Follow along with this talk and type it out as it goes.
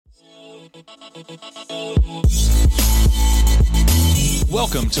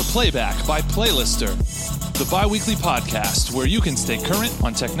Welcome to Playback by Playlister, the bi-weekly podcast where you can stay current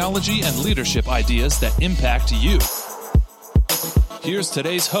on technology and leadership ideas that impact you. Here's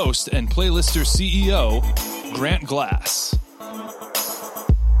today's host and Playlister CEO, Grant Glass.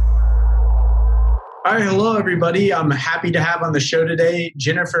 All right, hello everybody. I'm happy to have on the show today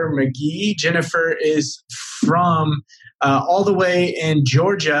Jennifer McGee. Jennifer is from all the way in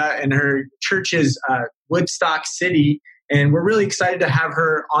Georgia, and her church is Woodstock City. And we're really excited to have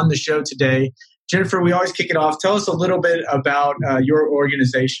her on the show today. Jennifer, we always kick it off. Tell us a little bit about your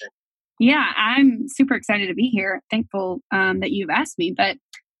organization. Yeah, I'm super excited to be here. Thankful that you've asked me. But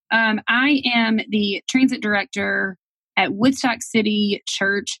I am the transit director at Woodstock City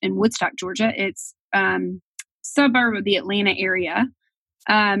Church in Woodstock, Georgia. It's suburb of the Atlanta area.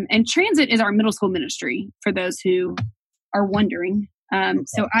 And transit is our middle school ministry, for those who are wondering.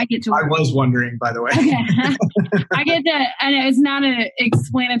 So I get to work. I was wondering, by the way. Okay. I get to, and it's not an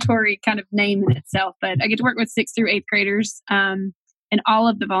explanatory kind of name in itself, but I get to work with 6th through 8th graders and all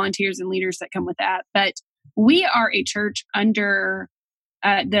of the volunteers and leaders that come with that. But we are a church under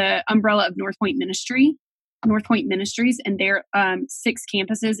the umbrella of North Point Ministries, and there are 6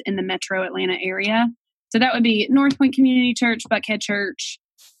 campuses in the metro Atlanta area. So that would be North Point Community Church, Buckhead Church,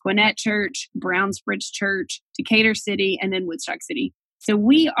 Gwinnett Church, Brownsbridge Church, Decatur City, and then Woodstock City. So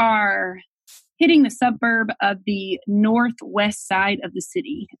we are hitting the suburb of the northwest side of the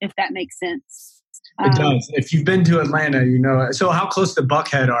city, if that makes sense. It does. If you've been to Atlanta, you know. So how close to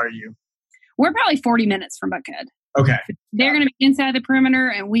Buckhead are you? We're probably 40 minutes from Buckhead. Okay. They're going to be inside the perimeter,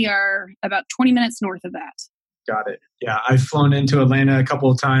 and we are about 20 minutes north of that. Got it. Yeah, I've flown into Atlanta a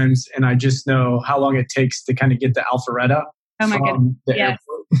couple of times, and I just know how long it takes to kind of get to Alpharetta. Oh my goodness. The airport.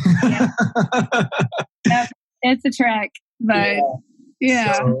 Yeah. It's a trek, but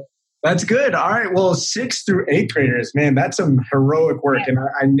yeah. So, that's good. All right. Well, 6th through 8th graders, man, that's some heroic work. Yeah. And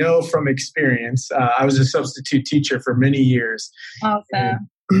I know from experience, I was a substitute teacher for many years. Awesome.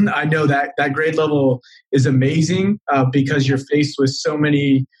 I know that grade level is amazing because you're faced with so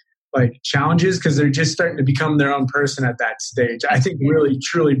many challenges because they're just starting to become their own person at that stage. I think really,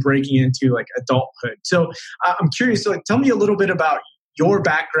 truly breaking into adulthood. So I'm curious, tell me a little bit about your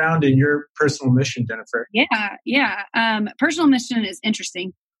background and your personal mission, Jennifer. Yeah. Personal mission is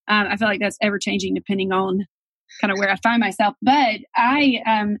interesting. I feel like that's ever changing depending on kind of where I find myself. But I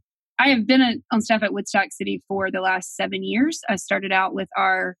have been on staff at Woodstock City for the last 7 years. I started out with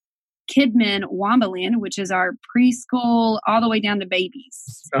our Kidmin Wombaland, which is our preschool all the way down to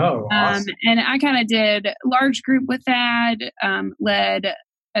babies. Oh, awesome. And I kind of did large group with that, led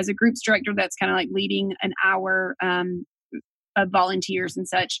as a groups director. That's kind of like leading an hour of volunteers and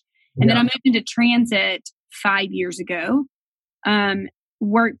such. And then I moved into transit 5 years ago.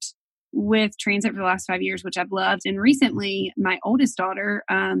 Worked with transit for the last 5 years, which I've loved. And recently, my oldest daughter,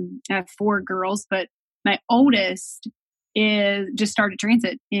 I have 4 girls, but my oldest just started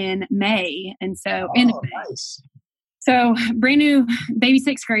transit in May. And so, nice. So brand new baby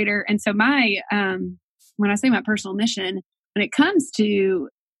 6th grader. And so when I say my personal mission, when it comes to,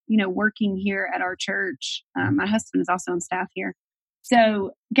 working here at our church, my husband is also on staff here.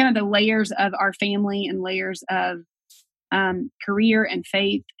 So kind of the layers of our family and layers of career and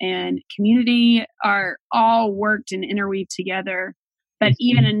faith and community are all worked and interweaved together. But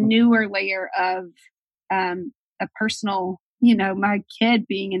even a newer layer of a personal, my kid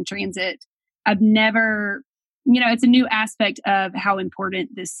being in transit, I've never, it's a new aspect of how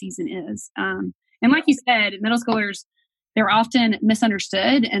important this season is. And like you said, middle schoolers, they're often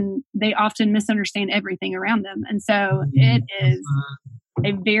misunderstood and they often misunderstand everything around them. And so it is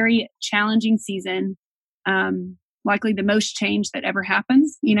a very challenging season. Likely the most change that ever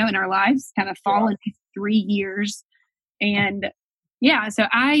happens, in our lives kind of fall in these 3 years. And so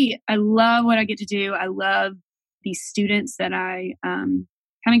I love what I get to do. I love these students that I kind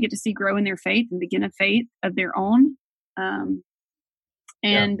of get to see grow in their faith and begin a faith of their own. Well,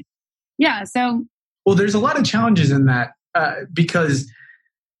 there's a lot of challenges in that because,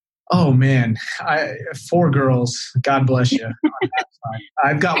 oh man, 4 girls, God bless you.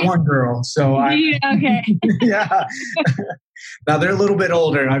 I've got 1 girl, so okay. Yeah. Now they're a little bit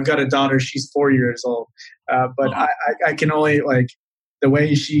older. I've got a daughter; she's 4 years old. But I can only the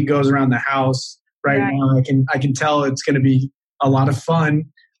way she goes around the house now. I can tell it's going to be a lot of fun,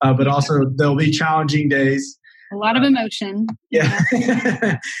 but also there'll be challenging days. A lot of emotion. Yeah.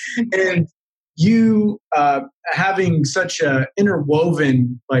 And you having such a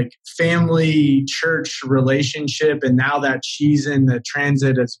interwoven family church relationship, and now that she's in the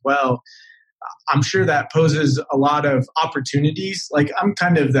transit as well, I'm sure that poses a lot of opportunities. I'm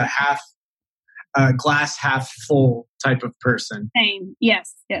kind of the half glass half full type of person. Same.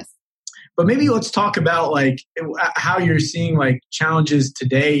 Yes. But maybe let's talk about like how you're seeing like challenges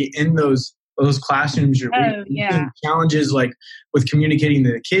today in those classrooms. Seeing challenges like with communicating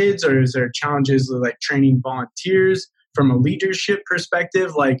to the kids, or is there challenges with like training volunteers from a leadership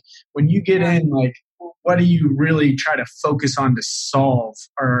perspective? Like when you get in, like what do you really try to focus on to solve,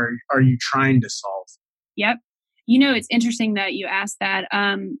 or are you trying to solve? Yep. It's interesting that you asked that.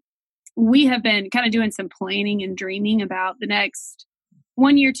 We have been kind of doing some planning and dreaming about the next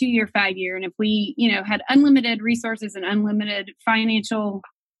 1 year, 2 year, 5 year. And if we, had unlimited resources and unlimited financial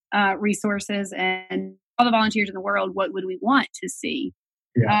resources and all the volunteers in the world, what would we want to see?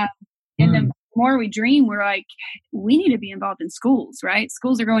 Yeah. And the more we dream, we're like, we need to be involved in schools, right?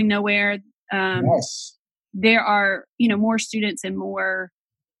 Schools are going nowhere. Yes. There are, more students and more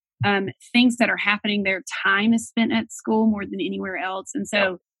things that are happening. Their time is spent at school more than anywhere else. And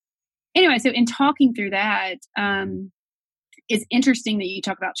so anyway, so in talking through that, it's interesting that you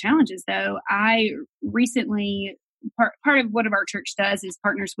talk about challenges, though. I recently, part of what our church does is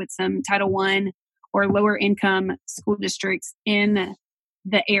partners with some Title I or lower income school districts in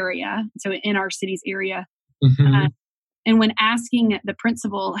the area, so in our city's area. Mm-hmm. And when asking the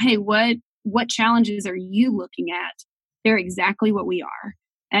principal, hey, what challenges are you looking at? They're exactly what we are.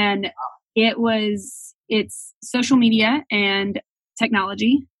 And it's social media and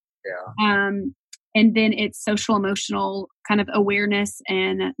technology. Yeah. And then it's social emotional kind of awareness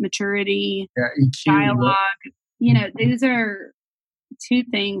and maturity, EQ, dialogue. Those are two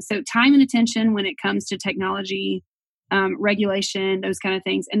things. So time and attention when it comes to technology, regulation, those kind of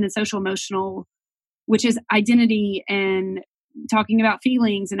things. And the social emotional, which is identity and talking about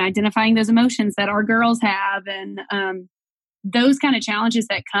feelings and identifying those emotions that our girls have. And those kind of challenges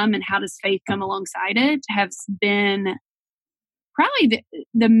that come, and how does faith come alongside it, have been probably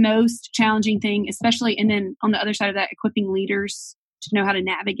the most challenging thing, especially. And then on the other side of that, equipping leaders to know how to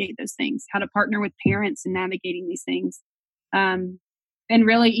navigate those things, how to partner with parents in navigating these things. And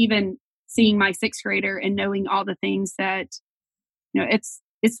really even seeing my sixth grader and knowing all the things that, it's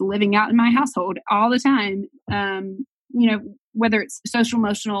living out in my household all the time. Whether it's social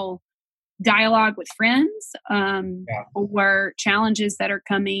emotional dialogue with friends, or challenges that are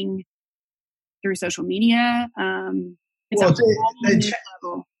coming through social media.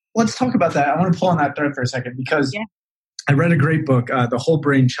 Let's talk about that. I want to pull on that thread for a second, because I read a great book, The Whole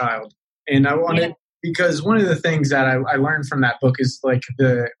Brain Child. And I wanted, because one of the things that I learned from that book is like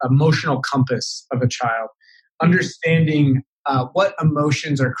the emotional compass of a child, understanding what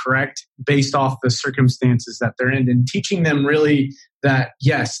emotions are correct based off the circumstances that they're in, and teaching them really that,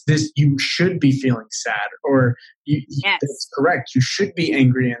 yes, you should be feeling sad, or that's correct. You should be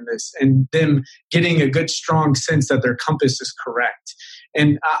angry in this, and them getting a good, strong sense that their compass is correct.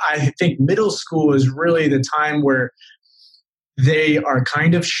 And I think middle school is really the time where they are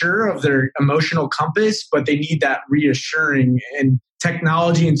kind of sure of their emotional compass, but they need that reassuring. And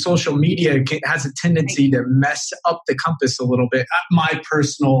technology and social media has a tendency to mess up the compass a little bit. My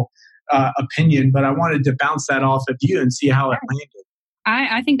personal opinion, but I wanted to bounce that off of you and see how it landed.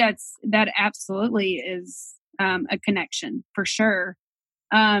 I think that absolutely is a connection for sure.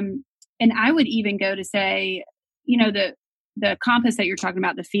 And I would even go to say, the compass that you're talking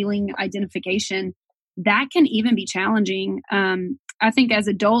about, the feeling identification, that can even be challenging. I think as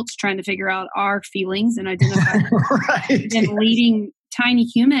adults trying to figure out our feelings and identify right. and leading tiny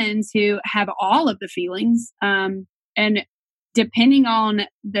humans who have all of the feelings. And depending on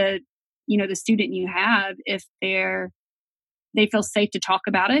the student you have, if they feel safe to talk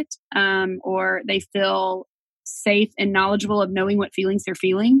about it, or they feel safe and knowledgeable of knowing what feelings they're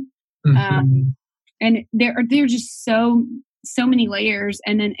feeling. Mm-hmm. And there are just so many layers.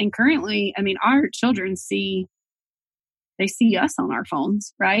 And currently, I mean, our children see us on our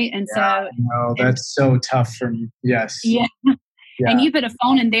phones, right? And that's so tough for me. Yes. Yeah. And you put a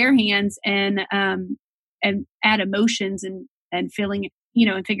phone in their hands and add emotions and feeling,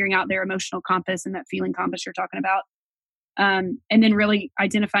 and figuring out their emotional compass and that feeling compass you're talking about. And then really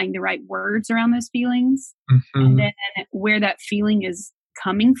identifying the right words around those feelings, mm-hmm. and then where that feeling is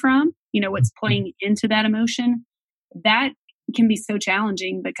coming from, what's playing into that emotion. That can be so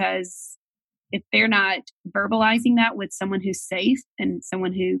challenging, because if they're not verbalizing that with someone who's safe and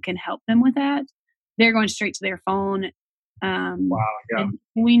someone who can help them with that, they're going straight to their phone. Wow, yeah. And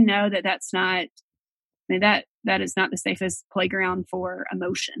we know that's not, that is not the safest playground for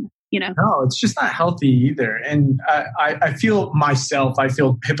emotion, No, it's just not healthy either. And I feel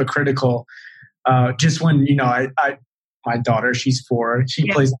hypocritical just when, my daughter, she's 4,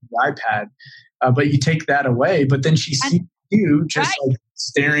 she plays on the iPad, but you take that away, but then she sees you just like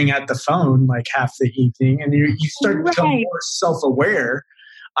staring at the phone like half the evening, and you start to become more self-aware.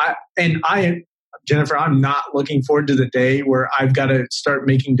 Jennifer, I'm not looking forward to the day where I've got to start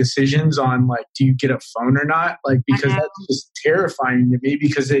making decisions on like, do you get a phone or not? Like, because that's just terrifying to me,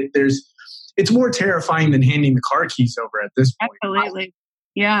 because it's more terrifying than handing the car keys over at this point. Absolutely.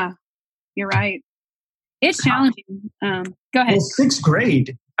 Yeah, you're right. It's challenging. Go ahead. Well, 6th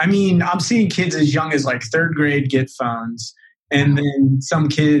grade. I mean, I'm seeing kids as young as like 3rd grade get phones. And then some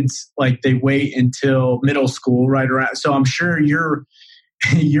kids, like, they wait until middle school right around. So I'm sure you're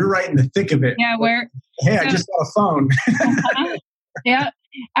right in the thick of it. Yeah, I just got a phone. Yeah.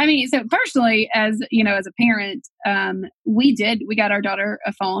 I mean, so personally, as a parent, we got our daughter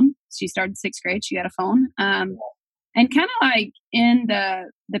a phone. She started 6th grade. She got a phone. And kind of like in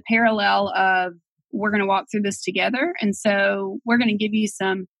the parallel of, we're going to walk through this together. And so we're going to give you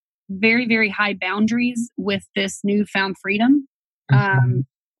some very, very high boundaries with this newfound freedom.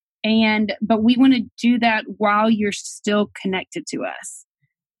 But we want to do that while you're still connected to us.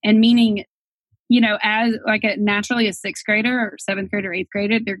 And meaning, as like naturally a 6th grader or 7th grader, 8th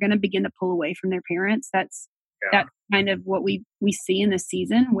grader, they're going to begin to pull away from their parents. That's kind of what we see in this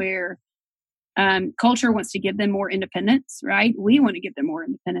season, where culture wants to give them more independence, right? We want to give them more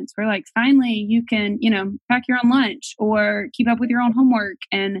independence. We're like, finally, you can, pack your own lunch or keep up with your own homework.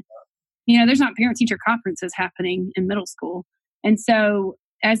 And, there's not parent-teacher conferences happening in middle school. And so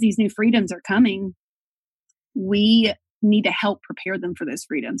as these new freedoms are coming, we need to help prepare them for those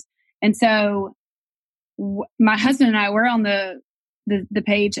freedoms. And so my husband and I, we're on the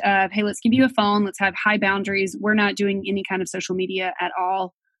page of, hey, let's give you a phone. Let's have high boundaries. We're not doing any kind of social media at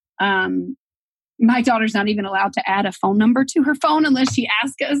all. My daughter's not even allowed to add a phone number to her phone unless she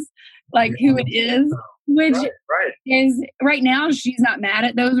asks us like who it is, which is right now, she's not mad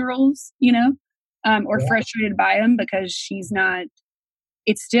at those rules, or frustrated by them, because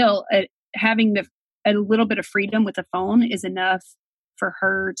it's still having a little bit of freedom with a phone is enough for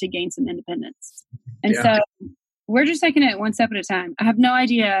her to gain some independence. And so we're just taking it one step at a time. I have no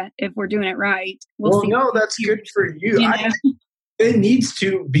idea if we're doing it right. We'll see. No, that's good for you. It needs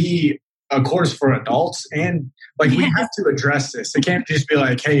to be a course for adults, and like we have to address this. It can't just be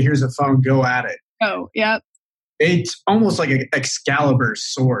like, hey, here's a phone, go at it. Oh, yep. It's almost like an Excalibur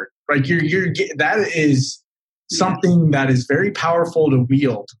sword. Like that is something that is very powerful to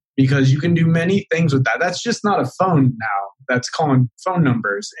wield, because you can do many things with that. That's just not a phone now. That's calling phone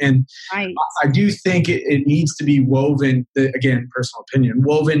numbers. And I do think it needs to be woven, again, personal opinion,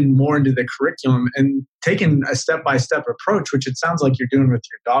 woven more into the curriculum and taken a step-by-step approach, which it sounds like you're doing with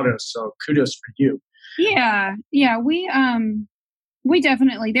your daughter. So kudos for you. Yeah. Yeah. We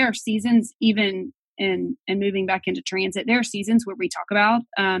definitely, there are seasons, even in moving back into transit, there are seasons where we talk about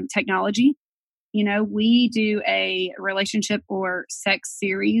technology. We do a relationship or sex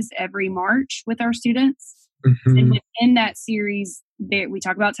series every March with our students. Mm-hmm. And within that series, we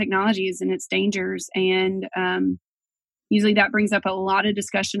talk about technologies and its dangers. And usually that brings up a lot of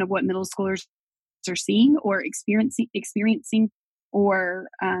discussion of what middle schoolers are seeing or experiencing or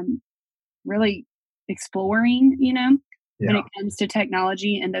really exploring, when it comes to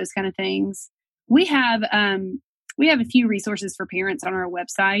technology and those kind of things. We have a few resources for parents on our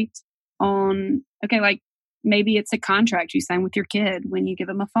website on, like maybe it's a contract you sign with your kid when you give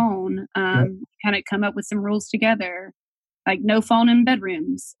them a phone, kind of come up with some rules together, like no phone in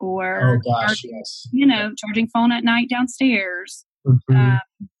bedrooms or, charging phone at night downstairs,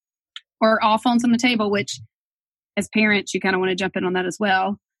 or all phones on the table, which as parents, you kind of want to jump in on that as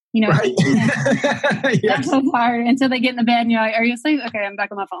well. Right. That's so hard until they get in the bed and you're like, are you asleep? Okay, I'm back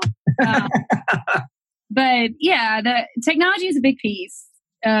on my phone. But yeah, the technology is a big piece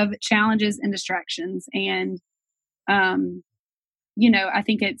of challenges and distractions. And, I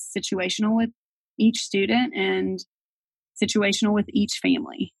think it's situational with each student and situational with each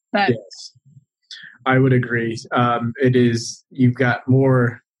family. But yes, I would agree. It is, you've got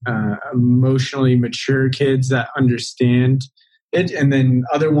more emotionally mature kids that understand it, and then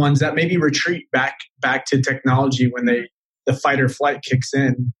other ones that maybe retreat back to technology when the fight or flight kicks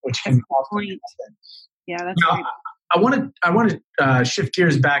in, which can often happen. Yeah, that's great. I want to shift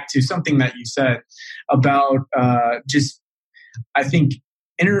gears back to something that you said about I think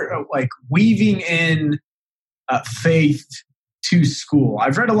weaving in faith to school.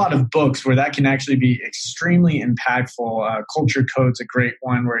 I've read a lot of books where that can actually be extremely impactful. Culture Code's a great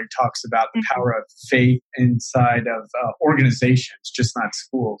one where he talks about the power of faith inside of organizations, just not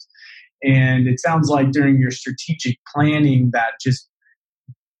schools. And it sounds like during your strategic planning that just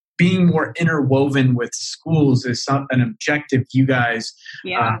being more interwoven with schools is an objective you guys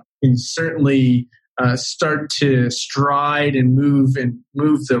can certainly start to stride and move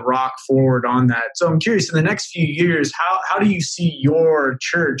the rock forward on that. So I'm curious, in the next few years, how do you see your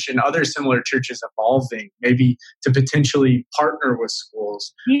church and other similar churches evolving, maybe to potentially partner with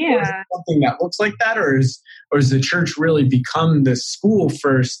schools? Yeah. Or is it something that looks like that, or is the church really become the school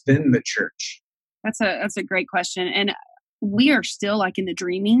first, then the church? That's a great question. And we are still like in the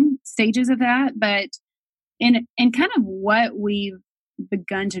dreaming stages of that, but in kind of what we've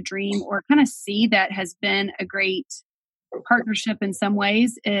begun to dream or kind of see that has been a great partnership in some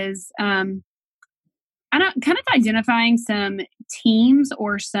ways is kind of identifying some teams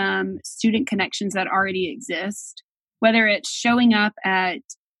or some student connections that already exist, whether it's showing up at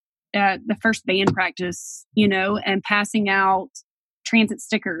the first band practice, and passing out transit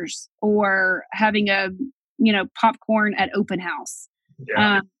stickers or having popcorn at open house.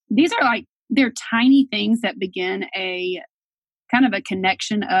 Yeah. These are they're tiny things that begin a kind of a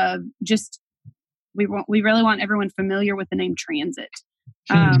connection of just, we really want everyone familiar with the name transit.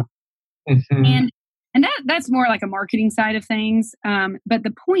 And that's more like a marketing side of things. But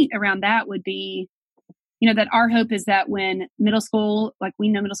the point around that would be, that our hope is that when middle school, we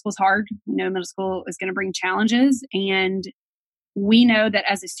know middle school is hard, we know middle school is going to bring challenges. And we know that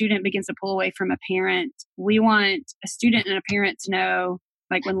as a student begins to pull away from a parent, we want a student and a parent to know,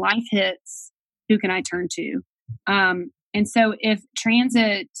 when life hits, who can I turn to? And so if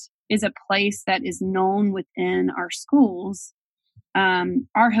transit is a place that is known within our schools,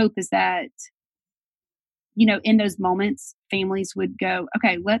 our hope is that, in those moments, families would go,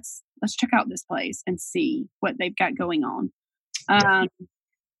 okay, let's check out this place and see what they've got going on.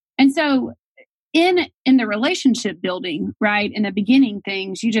 And so in the relationship building, right, in the beginning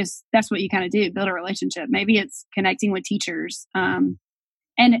things, that's what you kind of do, build a relationship. Maybe it's connecting with teachers.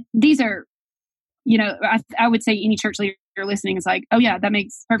 And these are, I would say any church leader listening is like, oh yeah, that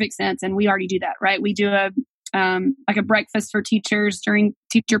makes perfect sense. And we already do that, right? We do a breakfast for teachers during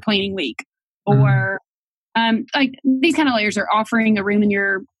teacher planning week, or these kind of layers are offering a room in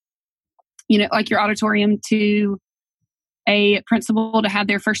your, your auditorium to a principal to have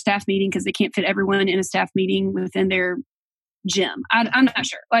their first staff meeting because they can't fit everyone in a staff meeting within their gym. I'm not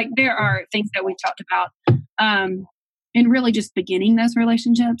sure. There are things that we've talked about, and really just beginning those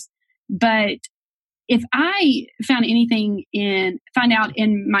relationships. But if I found out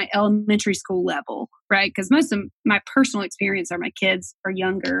in my elementary school level, right? Because most of my personal experience are my kids are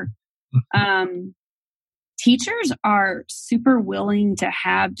younger. Teachers are super willing to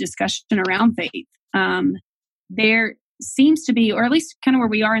have discussion around faith. There seems to be, or at least kind of where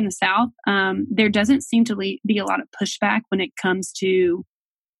we are in the South, there doesn't seem to be a lot of pushback when it comes to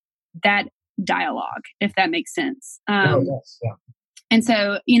that dialogue, if that makes sense. Yes, yeah. And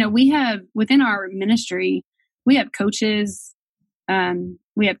so, we have within our ministry, we have coaches,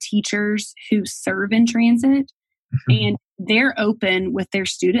 we have teachers who serve in transit, and they're open with their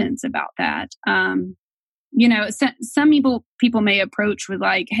students about that. Some people may approach with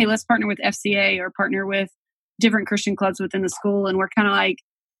hey, let's partner with FCA or partner with different Christian clubs within the school. And we're kind of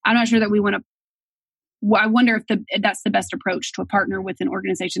I'm not sure that we want to, I wonder if that's the best approach to a partner with an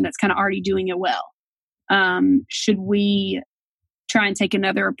organization that's kind of already doing it well. Should we try and take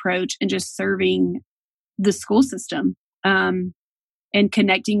another approach and just serving the school system, and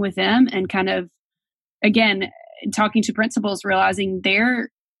connecting with them and kind of, again, talking to principals, realizing they're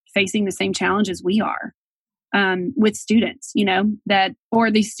facing the same challenges we are, with students,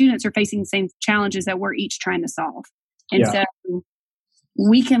 or these students are facing the same challenges that we're each trying to solve. And so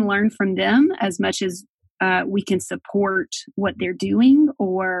we can learn from them as much as we can support what they're doing,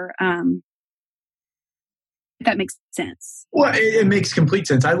 or if that makes sense. Well, it makes complete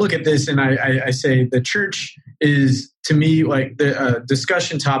sense. I look at this and I say the church is, to me, the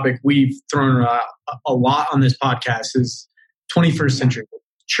discussion topic we've thrown a lot on this podcast is 21st century.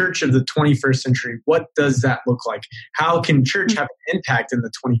 Church of the 21st century. What does that look like? How can church have an impact in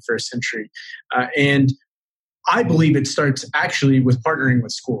the 21st century? And I believe it starts actually with partnering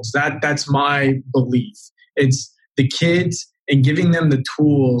with schools. That's my belief. It's the kids and giving them the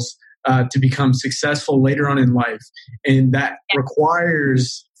tools to become successful later on in life. And that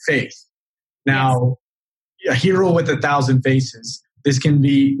requires faith. Now, a hero with 1,000 faces. This can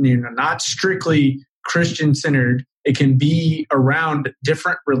be not strictly Christian-centered. It can be around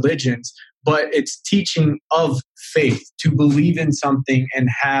different religions, but it's teaching of faith, to believe in something and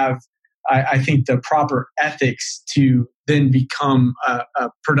have, I think, the proper ethics to then become a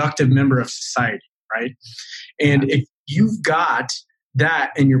productive member of society, right? And if you've got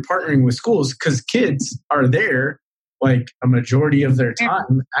that and you're partnering with schools, because kids are there a majority of their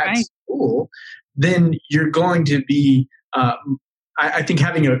time at school, then you're going to be I think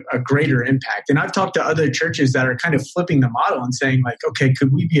having a greater impact. And I've talked to other churches that are kind of flipping the model and saying like, okay,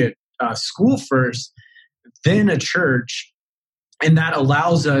 could we be a school first, then a church? And that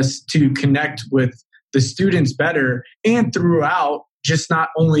allows us to connect with the students better and throughout, just not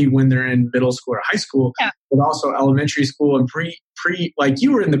only when they're in middle school or high school, but also elementary school and pre, like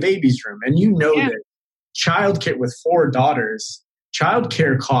you were in the baby's room and you know that childcare with 4 daughters,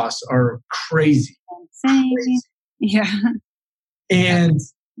 childcare costs are crazy. Yeah. And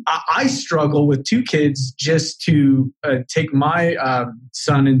I struggle with 2 kids just to take my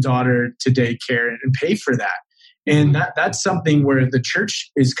son and daughter to daycare and pay for that. And that's something where the church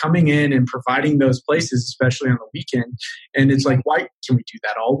is coming in and providing those places, especially on the weekend. And it's like, why can we do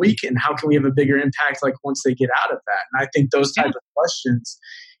that all week? And how can we have a bigger impact like once they get out of that? And I think those type of questions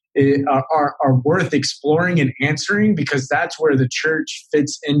are worth exploring and answering, because that's where the church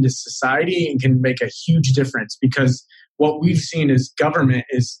fits into society and can make a huge difference. Because what we've seen is government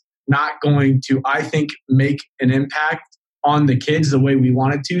is not going to, I think, make an impact on the kids the way we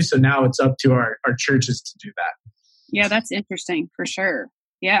wanted to. So now it's up to our churches to do that. Yeah, that's interesting for sure.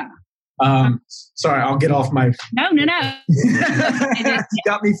 Yeah. Sorry, I'll get off my... No. You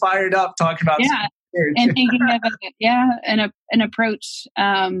got me fired up talking about... And thinking of an approach,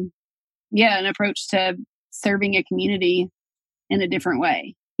 an approach to serving a community in a different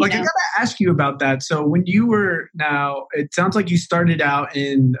way. Like, I got to ask you about that. So when you were now, it sounds like you started out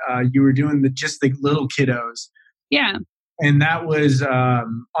in, you were doing just the little kiddos. Yeah. And that was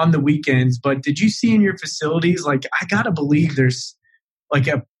on the weekends. But did you see in your facilities, like, I got to believe there's like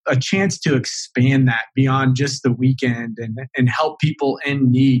a chance to expand that beyond just the weekend and help people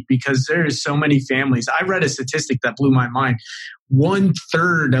in need, because there's so many families. I read a statistic that blew my mind.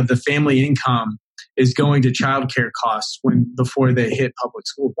 1/3 of the family income is going to childcare costs before they hit public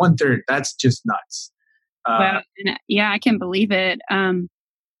school. 1/3. That's just nuts. I can believe it.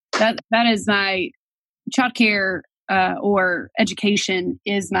 That is my childcare or education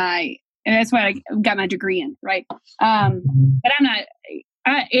is my, and that's what I got my degree in, right? But I'm not.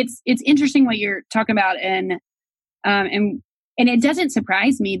 It's interesting what you're talking about, and it doesn't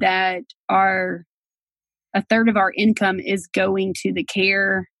surprise me that 1/3 of our income is going to the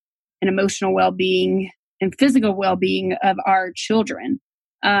care and emotional well-being and physical well-being of our children.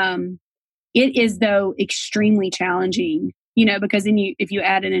 It is, though, extremely challenging, because then if you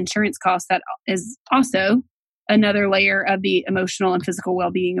add an insurance cost, that is also another layer of the emotional and physical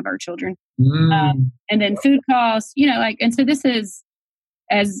well-being of our children. And then food costs, and so this is,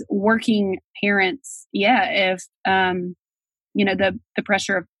 as working parents, if, the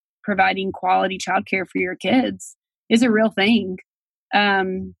pressure of providing quality childcare for your kids is a real thing. I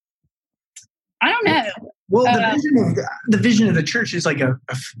don't know. Well, the vision of the church is like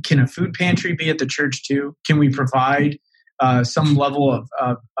can a food pantry be at the church too? Can we provide some level of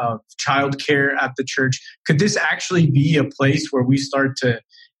childcare at the church? Could this actually be a place where we start to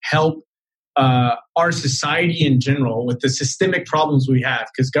help our society in general with the systemic problems we have?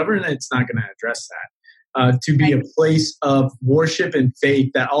 Because government's not going to address that. To be a place of worship and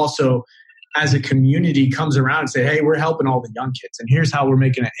faith that also, as a community, comes around and say, hey, we're helping all the young kids, and here's how we're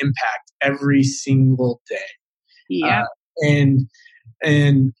making an impact every single day. Yeah. And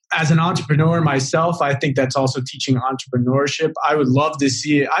as an entrepreneur myself, I think that's also teaching entrepreneurship. I would love to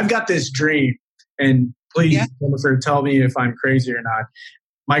see it. I've got this dream, and please, Jennifer, tell me if I'm crazy or not.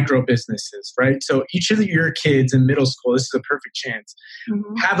 Micro businesses, right? So each of your kids in middle school, this is a perfect chance,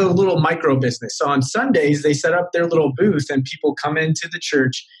 have a little micro business. So on Sundays, they set up their little booth and people come into the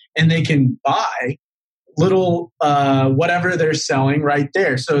church and they can buy little whatever they're selling right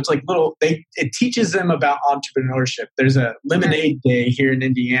there. So it's like it teaches them about entrepreneurship. There's a lemonade day here in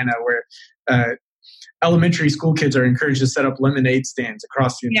Indiana where elementary school kids are encouraged to set up lemonade stands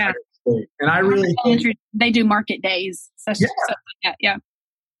across the entire state. And I really think they do market days.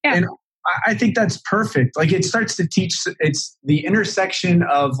 And I think that's perfect. Like, it starts to teach, it's the intersection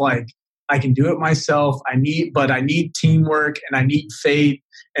of like, I can do it myself. I need teamwork and I need faith.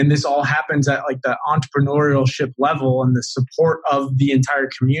 And this all happens at like the entrepreneurship level and the support of the entire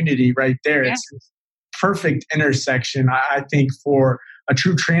community right there. Yeah. It's this perfect intersection, I think, for a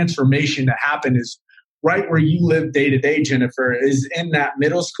true transformation to happen is right where you live day to day, Jennifer, is in that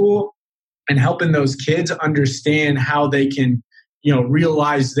middle school and helping those kids understand how they can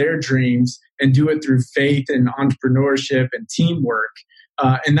realize their dreams and do it through faith and entrepreneurship and teamwork.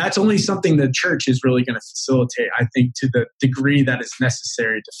 And that's only something the church is really going to facilitate, I think, to the degree that is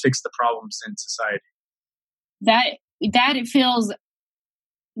necessary to fix the problems in society.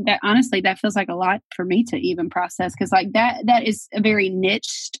 Honestly, that feels like a lot for me to even process, because like that is a very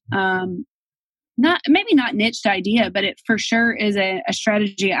niched maybe not niched idea, but it for sure is a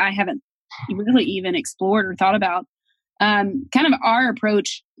strategy I haven't really even explored or thought about. Kind of our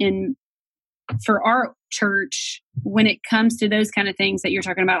approach for our church when it comes to those kind of things that you're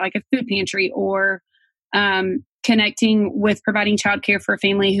talking about, like a food pantry or connecting with providing childcare for a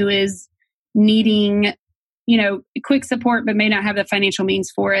family who is needing, quick support, but may not have the financial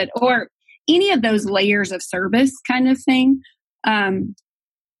means for it, or any of those layers of service kind of thing.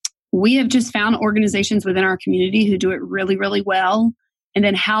 We have just found organizations within our community who do it really, really well. And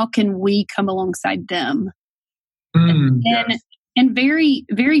then how can we come alongside them? And very,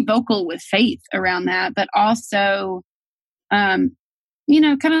 very vocal with faith around that, but also, kind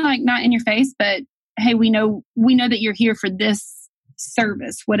of like not in your face, but hey, we know that you're here for this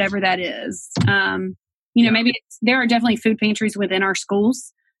service, whatever that is. Maybe there are definitely food pantries within our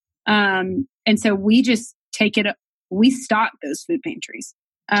schools. And so we just we stock those food pantries.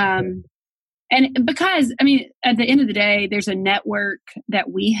 And because, at the end of the day, there's a network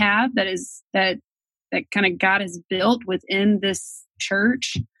that we have that kind of God has built within this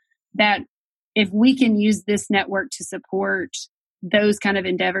church, that if we can use this network to support those kind of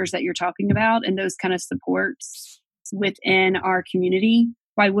endeavors that you're talking about and those kind of supports within our community,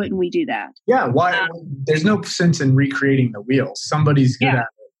 why wouldn't we do that? Yeah. Why? There's no sense in recreating the wheel. Somebody's good at it.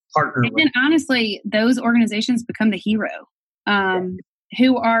 Partner with. And honestly, those organizations become the hero,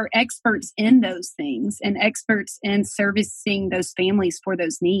 who are experts in those things and experts in servicing those families for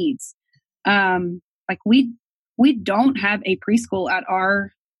those needs. Like we don't have a preschool at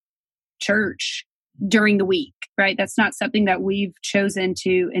our church during the week, right? That's not something that we've chosen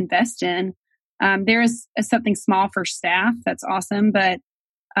to invest in. There is something small for staff. That's awesome. But,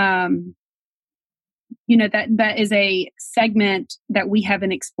 that is a segment that we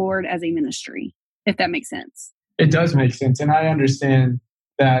haven't explored as a ministry, if that makes sense. It does make sense. And I understand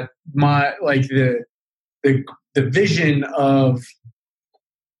that the vision of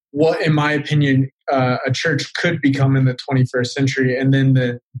what, in my opinion, a church could become in the 21st century, and then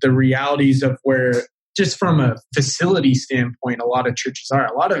the realities of where, just from a facility standpoint, a lot of churches are.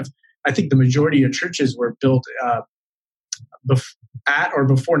 I think the majority of churches were built at or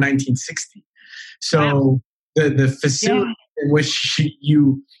before 1960. So wow. the facility in which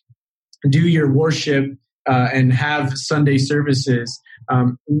you do your worship and have Sunday services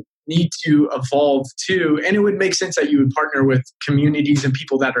need to evolve too. And it would make sense that you would partner with communities and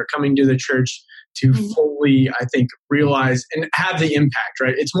people that are coming to the church to fully, I think, realize and have the impact,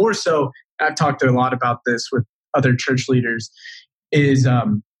 right? It's more so, I've talked a lot about this with other church leaders, is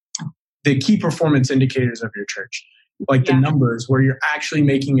the key performance indicators of your church. Like the numbers where you're actually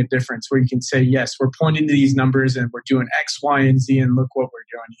making a difference, where you can say, yes, we're pointing to these numbers and we're doing X, Y, and Z, and look what we're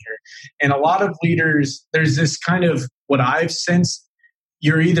doing here. And a lot of leaders, there's this kind of, what I've sensed,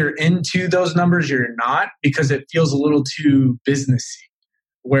 you're either into those numbers or you're not, because it feels a little too businessy.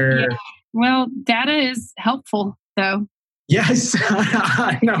 Where well, data is helpful, though. Yes,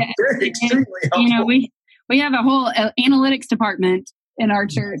 I know, very extremely helpful. We have a whole analytics department in our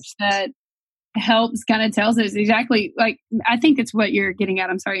church that helps, kind of tells us exactly, like, I think it's what you're getting at.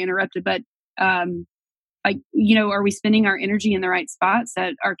 I'm sorry I interrupted, but are we spending our energy in the right spots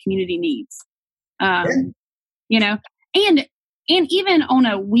that our community needs? And even on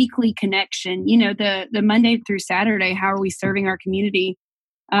a weekly connection, the Monday through Saturday, how are we serving our community?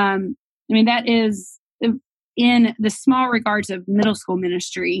 That is in the small regards of middle school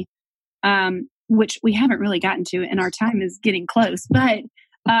ministry, which we haven't really gotten to, and our time is getting close, but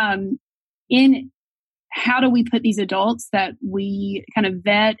in how do we put these adults that we kind of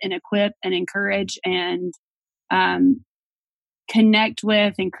vet and equip and encourage and connect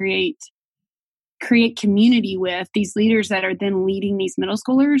with and create community with these leaders that are then leading these middle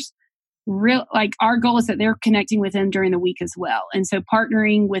schoolers? Our goal is that they're connecting with them during the week as well. And so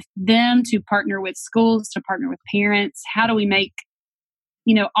partnering with them to partner with schools, to partner with parents, how do we make,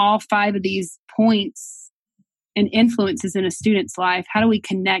 all 5 of these points and influences in a student's life? How do we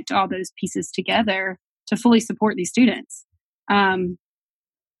connect all those pieces together to fully support these students? And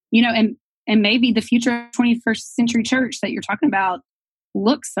maybe the future 21st century church that you're talking about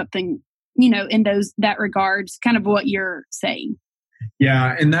looks something, in that regards, kind of what you're saying.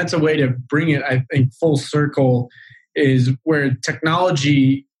 Yeah. And that's a way to bring it, I think, full circle, is where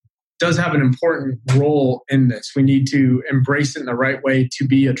technology does have an important role in this. We need to embrace it in the right way to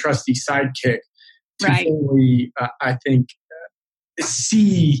be a trusty sidekick to fully, I think,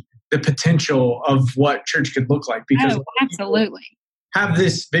 see the potential of what church could look like. Because absolutely have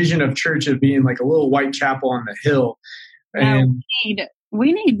this vision of church of being like a little white chapel on the hill. And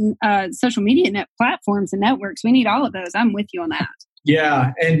we need social media platforms and networks. We need all of those. I'm with you on that.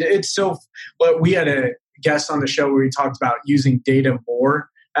 Yeah. And it's what we had a guest on the show where we talked about using data more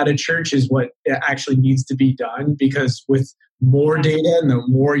at a church is what actually needs to be done, because with more data and the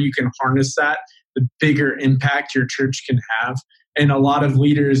more you can harness that, the bigger impact your church can have. And a lot of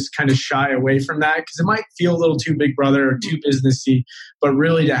leaders kind of shy away from that because it might feel a little too big brother or too businessy, but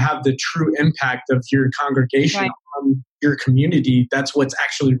really to have the true impact of your congregation on your community, that's what's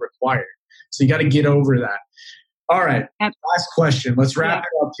actually required. So you got to get over that. All right. Last question. Let's wrap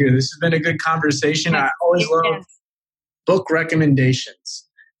it up here. This has been a good conversation. I always love book recommendations.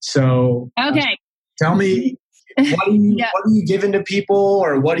 So tell me, what are you giving to people,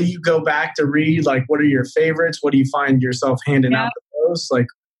 or what do you go back to read? Like, what are your favorites? What do you find yourself handing out the most? Like,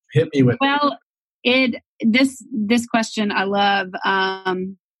 hit me with it. This question I love.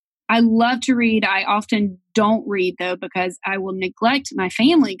 I love to read. I often don't read though, because I will neglect my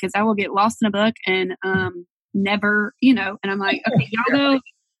family because I will get lost in a book and never, and I'm like, okay, y'all go,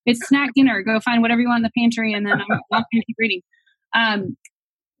 it's snack dinner. Go find whatever you want in the pantry, and then I'm not going to keep reading.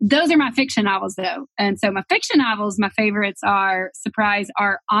 Those are my fiction novels, though. And so my fiction novels, my favorites are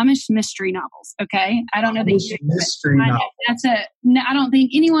Amish mystery novels. Okay. I don't know that mystery novels. I don't think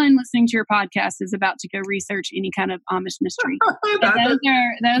anyone listening to your podcast is about to go research any kind of Amish mystery.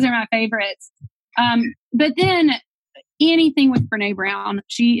 Those are my favorites. But then anything with Brene Brown,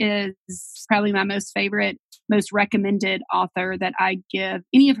 she is probably my most favorite, most recommended author that I give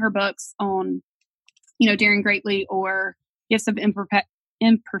any of her books on, Daring Greatly or Gifts of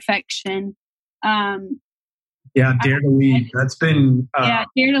Imperfection. Dare to Lead. That's been Dare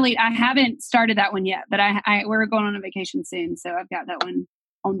to Lead. I haven't started that one yet, but we're going on a vacation soon, so I've got that one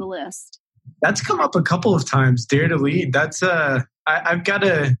on the list. That's come up a couple of times. Dare to Lead. That's I've got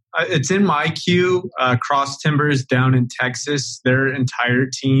it's in my queue. Cross Timbers down in Texas, their entire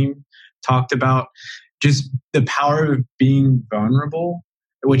team talked about just the power of being vulnerable,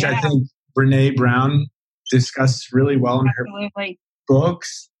 which I think Brene Brown discussed really well in her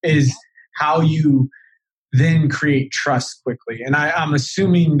books, is how you then create trust quickly. And I'm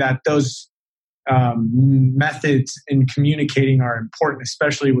assuming that those methods in communicating are important,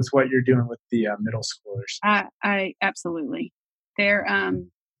 especially with what you're doing with the middle schoolers. I absolutely. They're,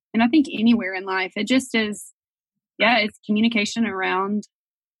 and I think anywhere in life, it just is, it's communication around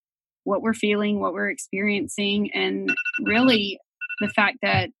what we're feeling, what we're experiencing, and really the fact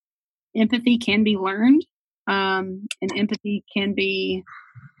that empathy can be learned. And empathy can be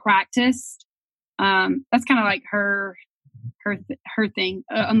practiced. That's kind of like her thing.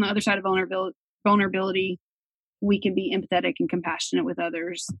 On the other side of vulnerability, we can be empathetic and compassionate with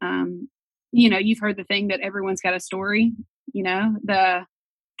others. You've heard the thing that everyone's got a story. The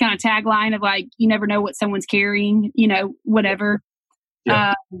kind of tagline of like, you never know what someone's carrying. Whatever.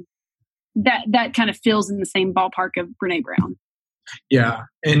 Yeah. That kind of feels in the same ballpark of Brene Brown. Yeah.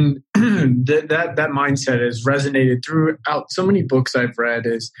 And that mindset has resonated throughout so many books I've read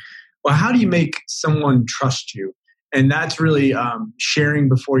is, well, how do you make someone trust you? And that's really sharing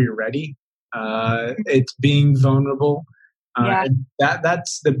before you're ready. It's being vulnerable. And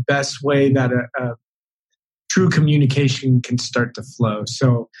that's the best way that a true communication can start to flow.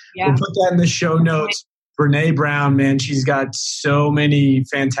 So we'll put that in the show notes. Brene Brown, man, she's got so many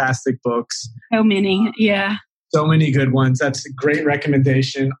fantastic books. So many. Yeah. So many good ones. That's a great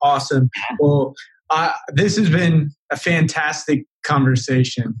recommendation. Awesome. Well, this has been a fantastic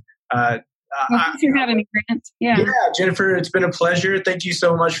conversation. Thanks for having me, Grant. Yeah, Jennifer, it's been a pleasure. Thank you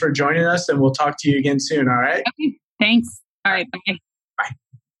so much for joining us, and we'll talk to you again soon, all right? Okay, thanks. All right, bye. Bye.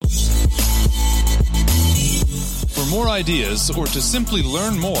 For more ideas or to simply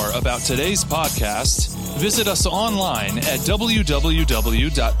learn more about today's podcast, visit us online at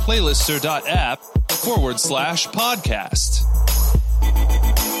www.playlister.app/podcast.